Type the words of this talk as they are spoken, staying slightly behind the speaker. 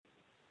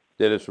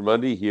Dennis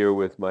Ramundi here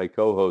with my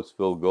co-host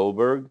Phil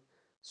Goldberg,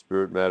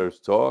 Spirit Matters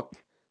Talk,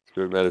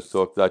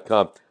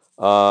 spiritmatterstalk.com.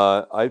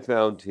 I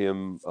found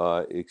him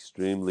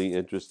extremely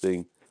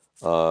interesting.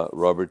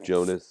 Robert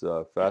Jonas,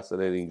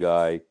 fascinating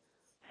guy,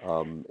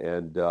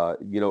 and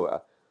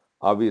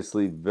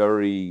obviously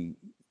very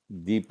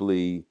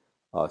deeply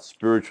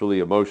spiritually,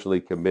 emotionally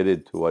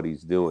committed to what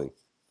he's doing.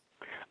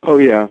 Oh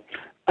yeah,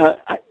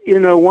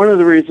 one of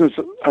the reasons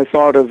I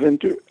thought of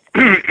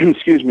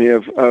excuse me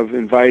of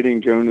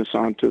inviting Jonas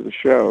onto the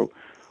show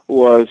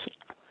was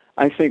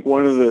I think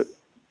one of the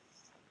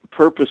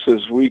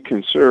purposes we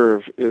can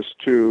serve is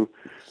to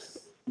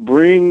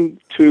bring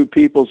to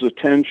people's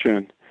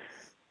attention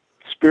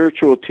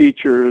spiritual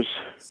teachers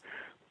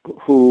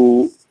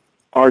who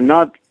are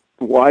not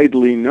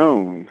widely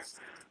known,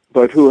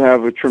 but who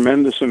have a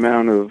tremendous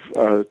amount of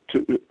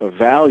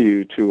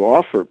value to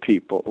offer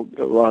people,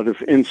 a lot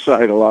of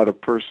insight, a lot of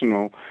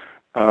personal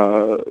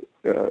uh,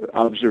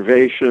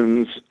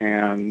 observations,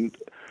 and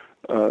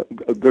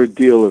a good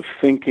deal of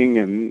thinking,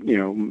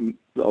 and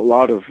a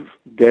lot of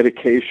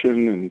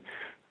dedication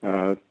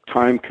and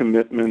time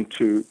commitment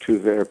to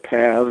their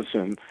paths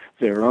and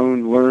their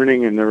own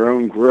learning and their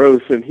own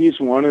growth. And he's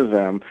one of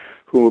them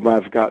whom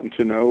I've gotten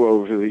to know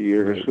over the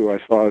years, Right. who I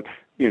thought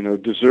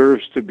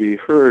deserves to be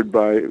heard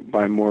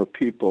by more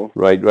people.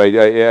 Right, right.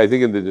 I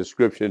think in the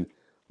description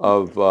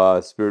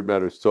of Spirit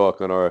Matters Talk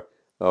on our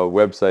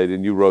website,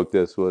 and you wrote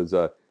this, was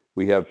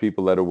we have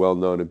people that are well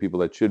known and people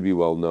that should be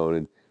well known,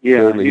 and Yeah,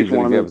 certainly he's he's an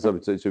one example of of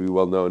them. someone that should be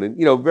well known,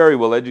 and very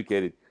well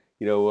educated.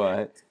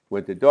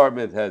 Went to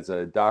Dartmouth, has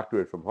a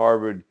doctorate from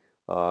Harvard.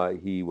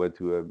 He went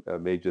to a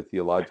major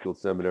theological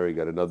seminary,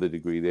 got another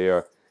degree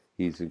there.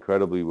 He's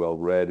incredibly well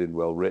read and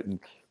well written,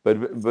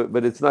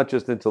 but it's not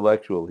just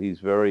intellectual. He's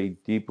very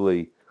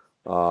deeply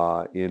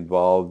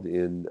involved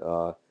in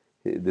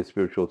the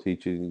spiritual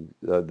teaching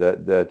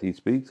that he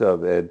speaks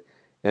of, and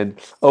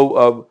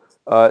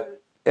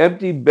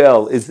Empty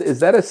Bell, is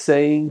that a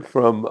saying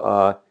from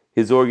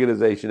his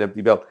organization,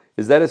 Empty Bell?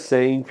 Is that a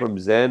saying from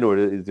Zen, or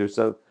is there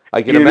some?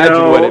 I can You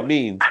imagine what it know,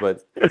 means,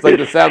 but it's like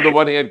the sound of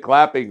one hand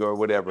clapping or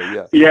whatever.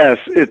 Yeah, yes,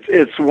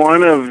 it's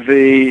one of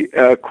the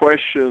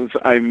questions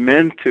I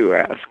meant to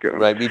ask him,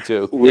 right. Me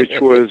too. which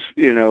was,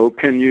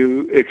 can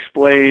you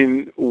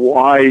explain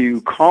why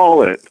you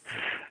call it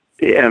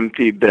the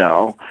empty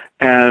bell?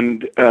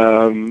 And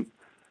to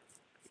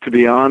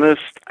be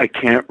honest, I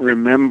can't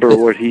remember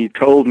what he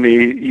told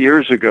me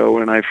years ago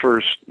when I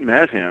first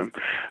met him.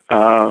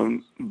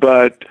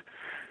 But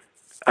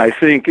I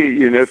think,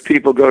 if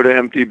people go to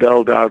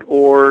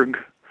emptybell.org,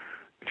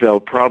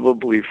 they'll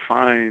probably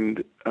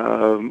find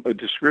a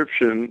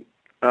description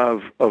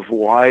of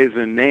why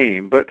the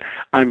name. But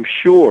I'm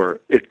sure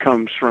it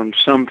comes from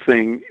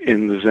something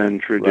in the Zen Right,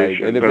 and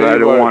tradition. if But I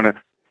don't want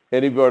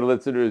any of our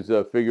listeners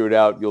figure it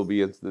out, you'll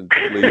be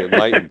instantly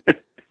enlightened. to.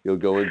 You'll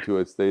go into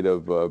a state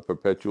of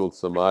perpetual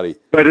samadhi.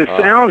 But it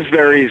Uh, sounds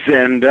very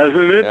Zen,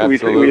 doesn't it? We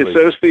Absolutely.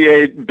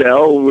 associate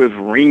bell with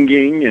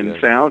ringing and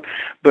Yes. sound,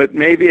 but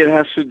maybe it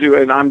has to do.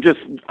 And I'm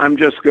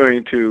just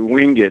going to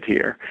wing it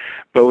here.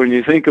 But when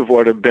you think of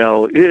what a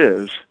bell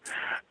is,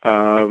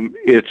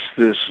 it's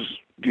this.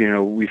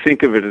 We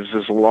think of it as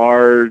this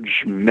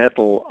large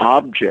metal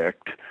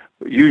object.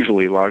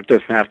 Usually large,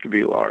 doesn't have to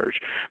be large,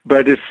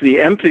 but it's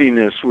the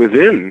emptiness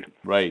within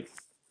Right.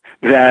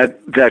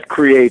 that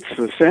creates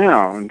the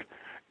sound,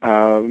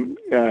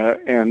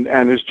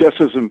 and is just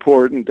as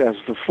important as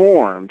the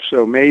form.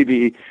 So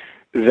maybe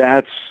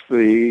that's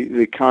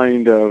the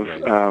kind of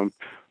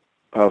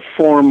Right.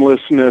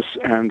 Formlessness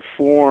and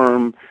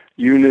form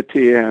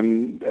unity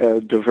and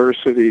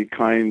diversity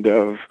kind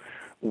of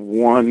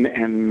one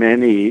and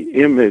many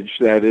image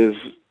that is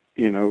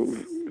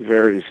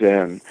very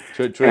Zen and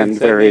Transcending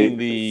very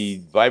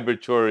the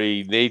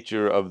vibratory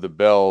nature of the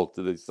bell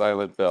to the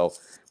silent bell.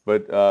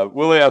 But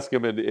we'll ask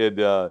him, and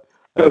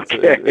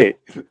okay.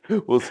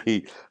 we'll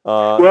see.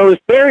 Uh, Well,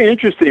 it's very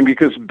interesting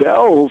because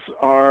bells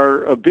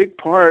are a big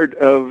part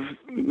of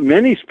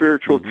many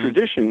spiritual mhm.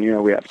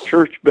 tradition. We have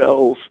church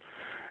bells,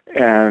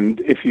 and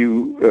if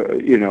you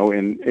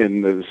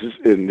in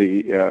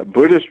the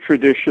Buddhist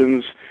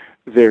traditions,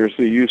 there's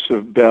the use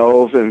of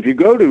bells. And if you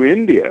go to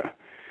India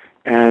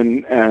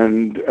and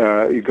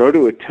you go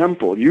to a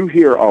temple, you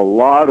hear a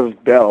lot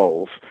of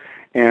bells.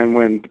 And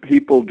when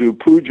people do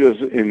pujas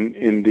in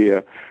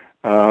India,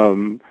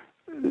 um,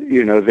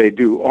 they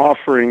do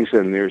offerings,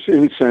 and there's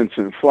incense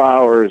and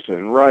flowers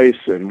and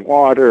rice and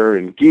water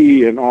and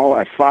ghee and all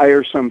that,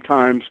 fire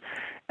sometimes,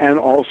 and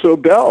also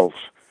bells.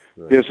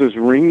 Right. There's this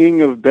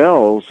ringing of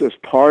bells as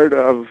part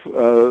of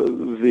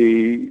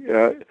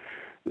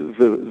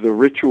the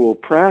ritual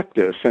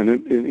practice, and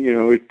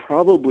it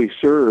probably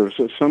serves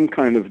as some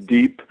kind of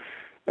deep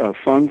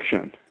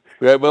function.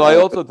 Right. Well, I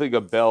Uh, also think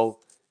a bell,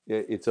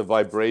 it's a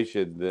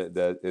vibration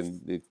that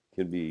and it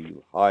can be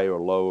high or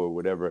low or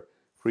whatever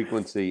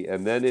frequency,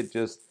 and then it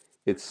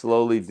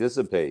slowly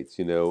dissipates,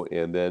 and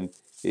then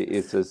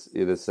it's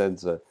in a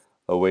sense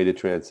a way to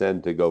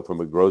transcend, to go from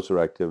a grosser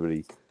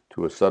activity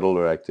to a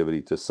subtler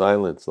activity to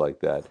silence like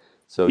that.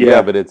 So yeah,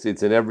 yeah, but it's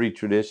in every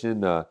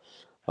tradition.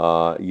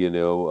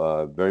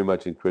 very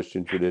much in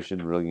Christian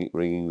tradition,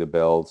 ringing the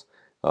bells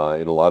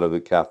in a lot of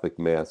the Catholic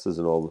masses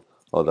and all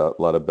that,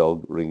 a lot of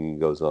bell ringing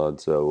goes on.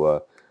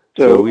 So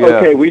So, yeah.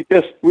 okay, we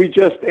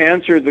just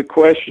answered the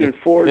question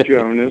for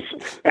Jonas.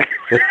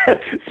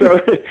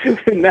 So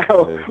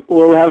now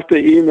we'll have to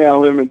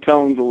email him and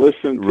tell him to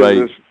listen to Right.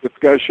 this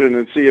discussion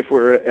and see if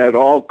we're at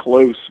all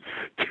close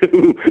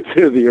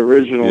to the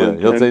original Yeah,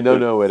 he'll say no, intention.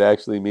 no. It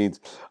actually means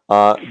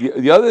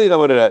the other thing I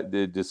wanted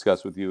to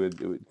discuss with you,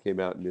 and it came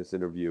out in this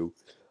interview,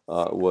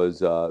 was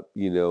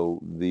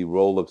the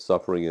role of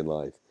suffering in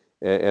life,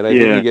 and I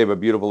think you Yeah, gave a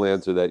beautiful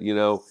answer that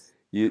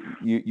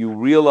you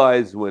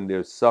realize when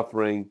there's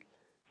suffering,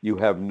 you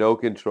have no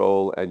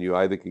control, and you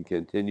either can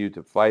continue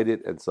to fight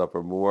it and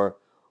suffer more,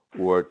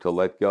 or to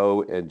let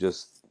go and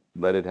just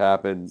let it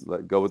happen,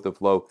 let go with the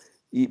flow.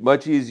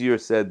 Much easier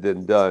said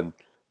than done,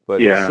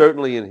 but yeah,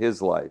 certainly in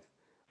his life.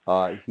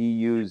 He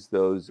used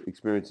those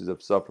experiences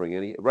of suffering,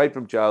 and right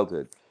from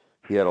childhood,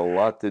 he had a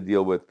lot to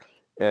deal with.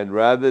 And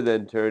rather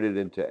than turn it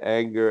into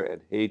anger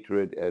and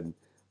hatred and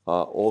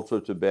all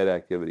sorts of bad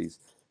activities,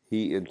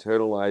 he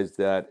internalized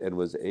that and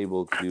was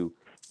able to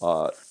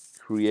uh,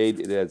 create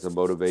it as a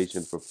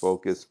motivation for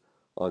focus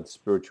on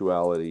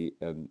spirituality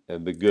and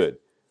the good.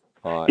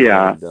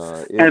 yeah.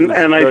 It was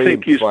And I very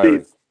think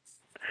inspiring.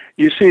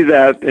 you see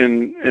that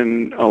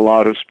in a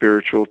lot of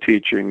spiritual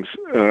teachings,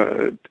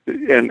 and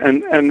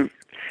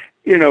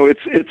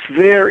it's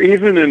there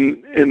even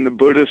in the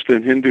Buddhist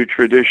and Hindu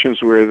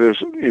traditions where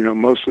there's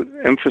most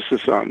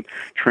emphasis on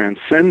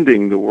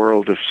transcending the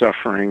world of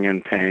suffering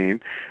and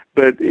pain.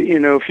 But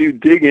if you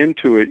dig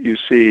into it, you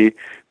see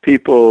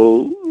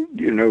people,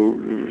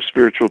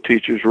 spiritual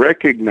teachers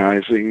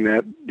recognizing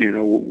that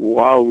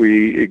while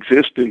we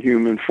exist in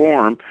human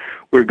form,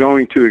 we're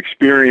going to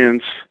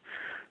experience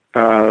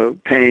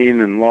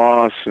pain and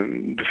loss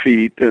and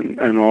defeat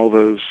and all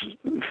those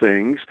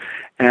things.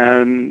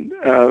 And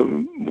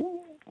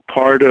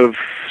part of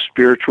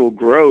spiritual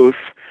growth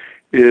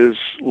is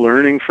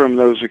learning from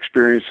those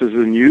experiences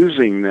and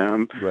using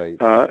them Right,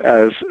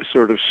 as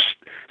sort of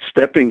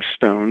stepping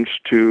stones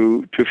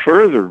to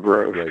further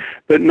growth. right.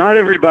 But not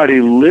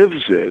everybody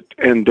lives it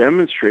and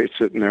demonstrates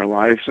it in their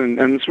lives. And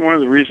it's one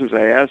of the reasons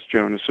I asked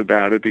Jonas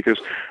about it, because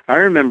I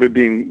remember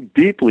being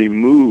deeply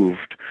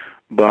moved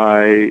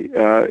by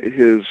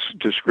his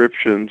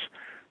descriptions,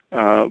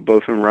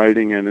 both in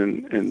writing and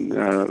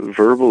in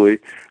verbally,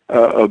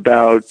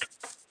 about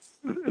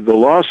the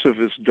loss of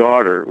his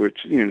daughter, which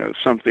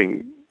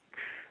something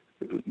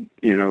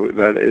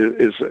that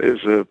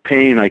is a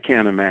pain I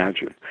can't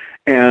imagine,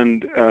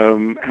 and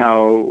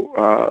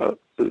how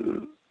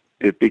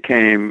it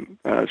became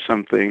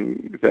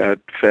something that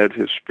fed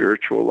his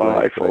spiritual Right,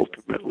 life right,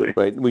 ultimately.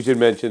 right. We should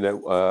mention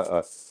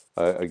that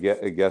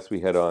a guest we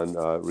had on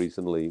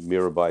recently,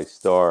 Mirabai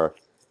Starr,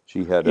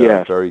 she had a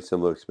Yes, very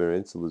similar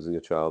experience losing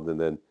a child, and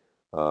then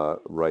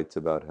writes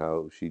about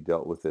how she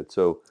dealt with it.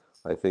 So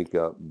I think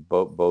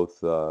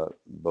both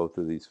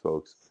of these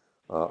folks,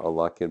 a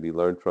lot can be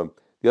learned from.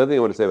 The other thing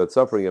I want to say about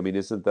suffering, I mean,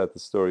 isn't that the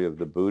story of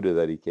the Buddha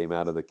that he came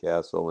out of the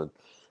castle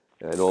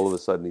and all of a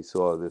sudden he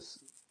saw this,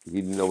 he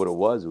didn't know what it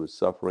was. It was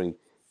suffering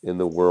in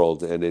the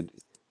world, and it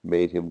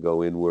made him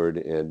go inward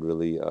and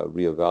really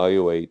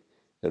reevaluate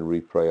and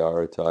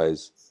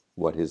reprioritize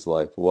what his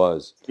life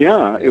was.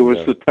 yeah, it And was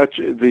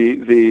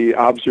the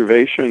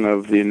observation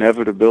of the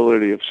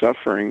inevitability of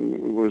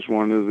suffering was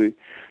one of the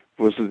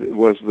was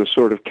the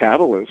sort of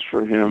catalyst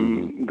for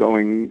mhm, him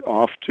going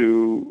off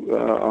to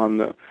on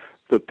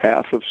the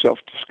path of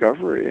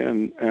self-discovery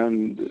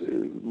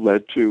and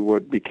led to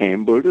what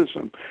became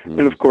Buddhism.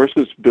 And mhm, of course,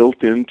 it's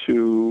built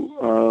into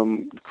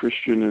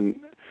Christian and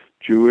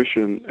Jewish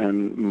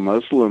and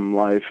Muslim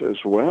life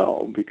as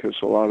well, because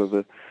a lot of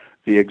the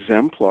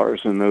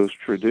exemplars in those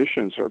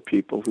traditions are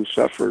people who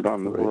suffered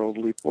on the right.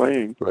 worldly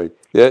plane. Right.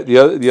 The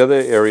other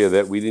area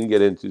that we didn't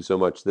get into so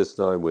much this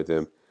time with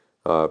him,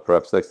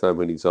 perhaps next time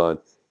when he's on,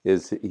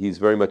 is he's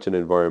very much an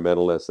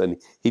environmentalist,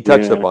 and he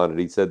touched Yeah, upon it.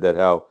 He said that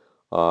how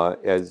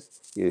as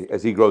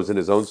he grows in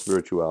his own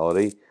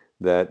spirituality,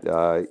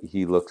 that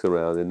he looks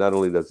around and not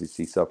only does he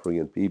see suffering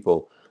in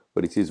people,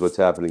 but he sees what's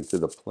happening to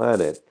the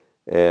planet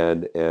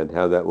and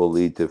how that will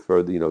lead to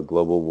further,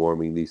 global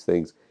warming, these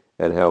things,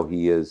 and how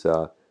he is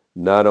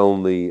not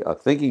only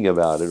thinking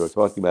about it or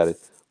talking about it,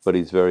 but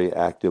he's very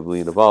actively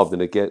involved.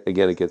 And again,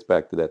 it gets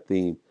back to that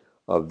theme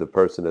of the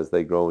person as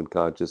they grow in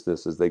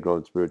consciousness, as they grow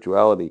in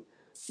spirituality,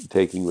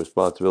 taking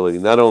responsibility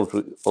not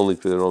only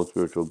for their own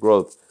spiritual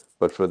growth,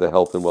 but for the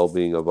health and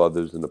well-being of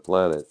others and the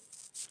planet.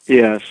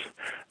 yes.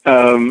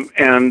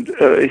 And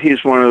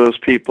he's one of those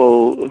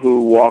people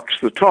who walks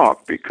the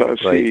talk, because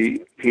Right.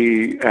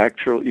 he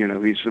actually,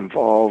 he's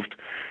involved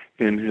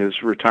in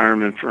his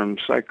retirement from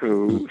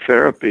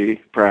psychotherapy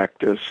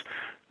practice,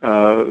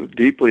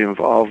 deeply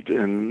involved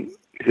in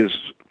his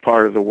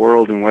part of the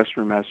world in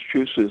Western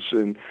Massachusetts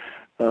in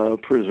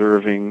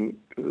preserving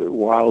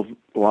wild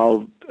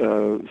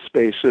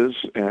spaces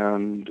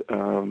and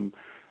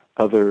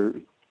other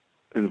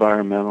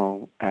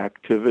environmental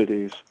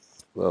activities.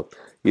 Well,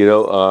 you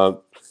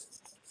know,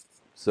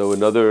 so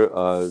another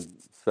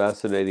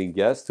fascinating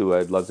guest who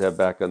I'd love to have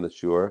back on the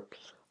show.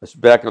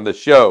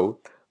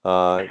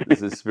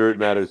 This is Spirit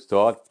Matters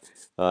Talk.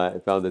 I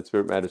found at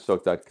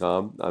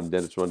spiritmatterstalk.com. I'm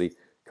Dennis Roney,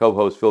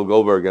 co-host Phil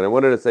Goldberg, and I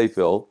wanted to say,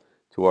 Phil,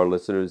 to our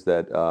listeners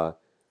that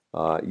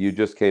you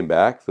just came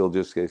back. Phil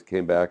just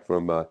came back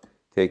from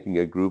taking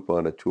a group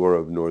on a tour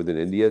of northern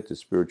India to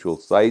spiritual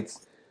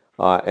sites,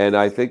 and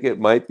I think it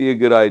might be a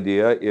good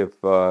idea if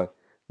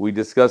we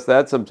discuss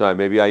that sometime.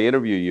 Maybe I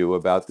interview you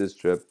about this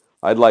trip.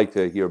 I'd like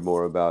to hear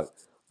more about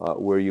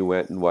where you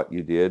went and what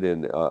you did,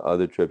 and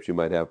other trips you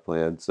might have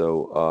planned.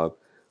 So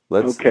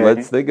let's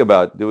Okay. think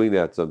about doing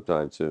that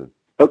sometime soon.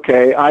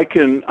 Okay. I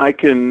can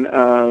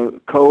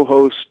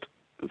co-host.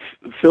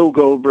 Phil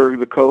Goldberg,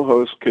 the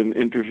co-host, can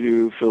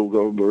interview Phil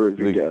Goldberg,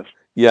 the guest.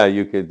 Yeah,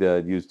 you could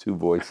use two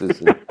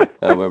voices, and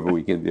however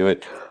we can do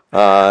it.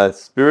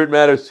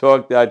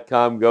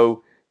 SpiritMattersTalk.com.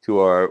 Go to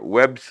our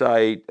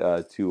website,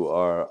 to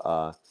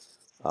our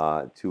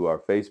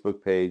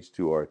Facebook page,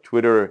 to our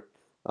Twitter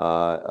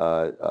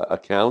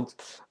account.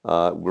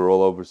 We're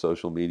all over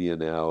social media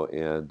now,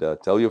 and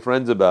tell your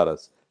friends about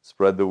us.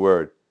 Spread the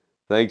word.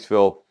 Thanks,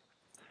 Phil.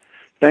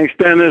 Thanks,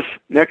 Dennis.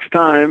 Next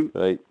time.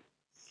 Right.